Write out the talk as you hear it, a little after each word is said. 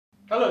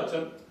Hello,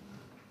 Tim.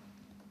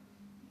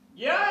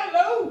 Yeah,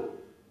 hello.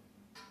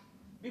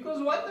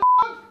 Because what the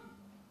fuck?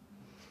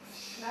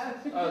 No.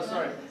 Oh,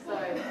 sorry.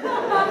 Sorry.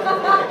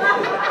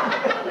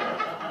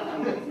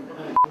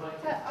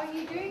 So, are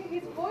you doing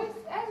his voice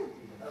and?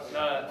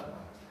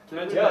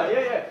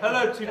 Yeah.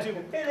 Hello, Tutu.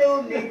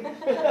 Hello, Nick.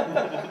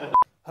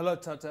 Hello,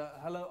 Tata.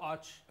 Hello,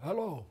 Arch.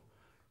 Hello.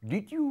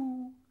 Did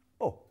you?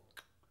 Oh.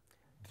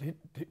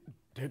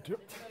 Did you?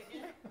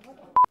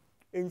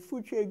 And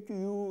food check to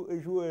you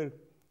as well.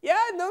 Yeah,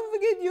 don't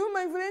forget you,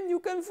 my friend. You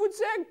can foot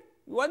sack.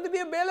 You want to be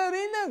a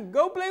ballerina?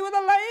 Go play with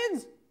the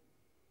lions.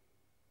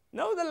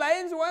 No, the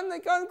lions won. I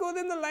can't call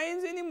them the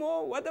lions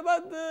anymore. What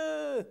about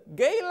the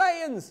gay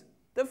lions?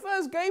 The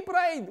first gay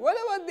pride. What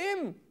about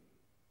them?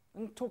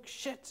 Don't talk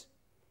shit.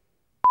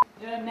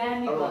 You're a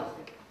man, you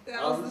bastard. The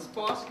hell's this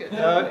basket?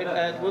 No,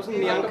 it wasn't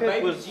Bianca,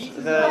 it was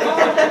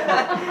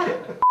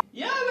the...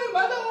 Yeah, my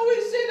mother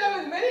always said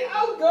I was very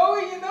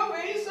outgoing, you know,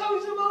 very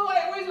sociable.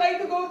 I always like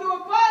to go to a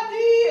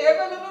party, have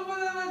a little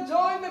bit of a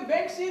joy in the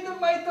backseat of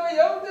my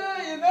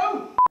Toyota, you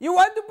know. You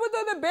want to put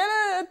on a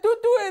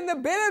tutu and a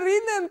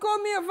ballerina and call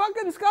me a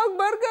fucking scout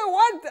burger?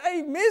 What?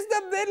 I messed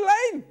up that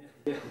line.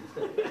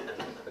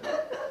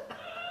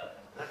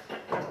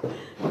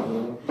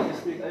 Je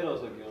steekt uit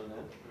als ook, Jan, hè?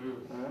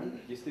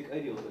 Je steekt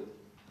uit die altijd.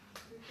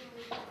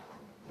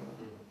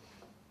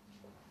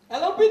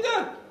 Hello,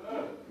 Peter.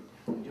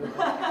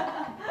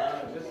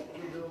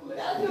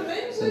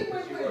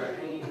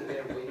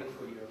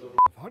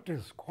 That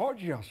is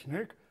gorgeous,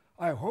 Nick.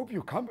 I hope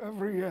you come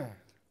every year.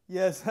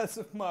 Yes, that's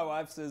what my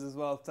wife says as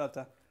well,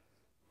 Tata.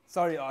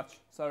 Sorry, Arch.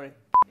 Sorry.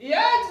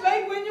 Yeah, it's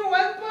like when you're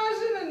one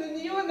person and then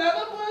you're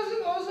another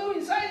person also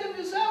inside of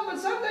yourself, but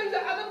sometimes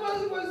the other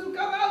person wants to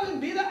come out and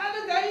be the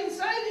other guy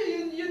inside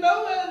you. You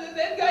know,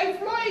 that guy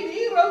Floyd,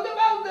 he wrote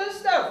about this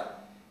stuff.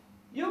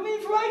 You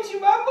mean Floyd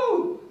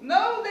Shibambu?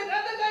 No, that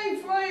other guy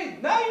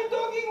Floyd. Now you're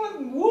talking with,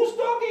 who's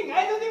talking?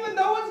 I don't even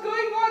know what's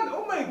going on.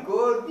 Oh my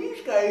God,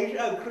 these guys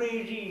are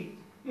crazy.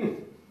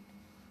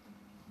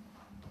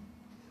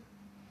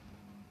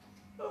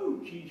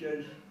 Oh,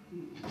 Jesus.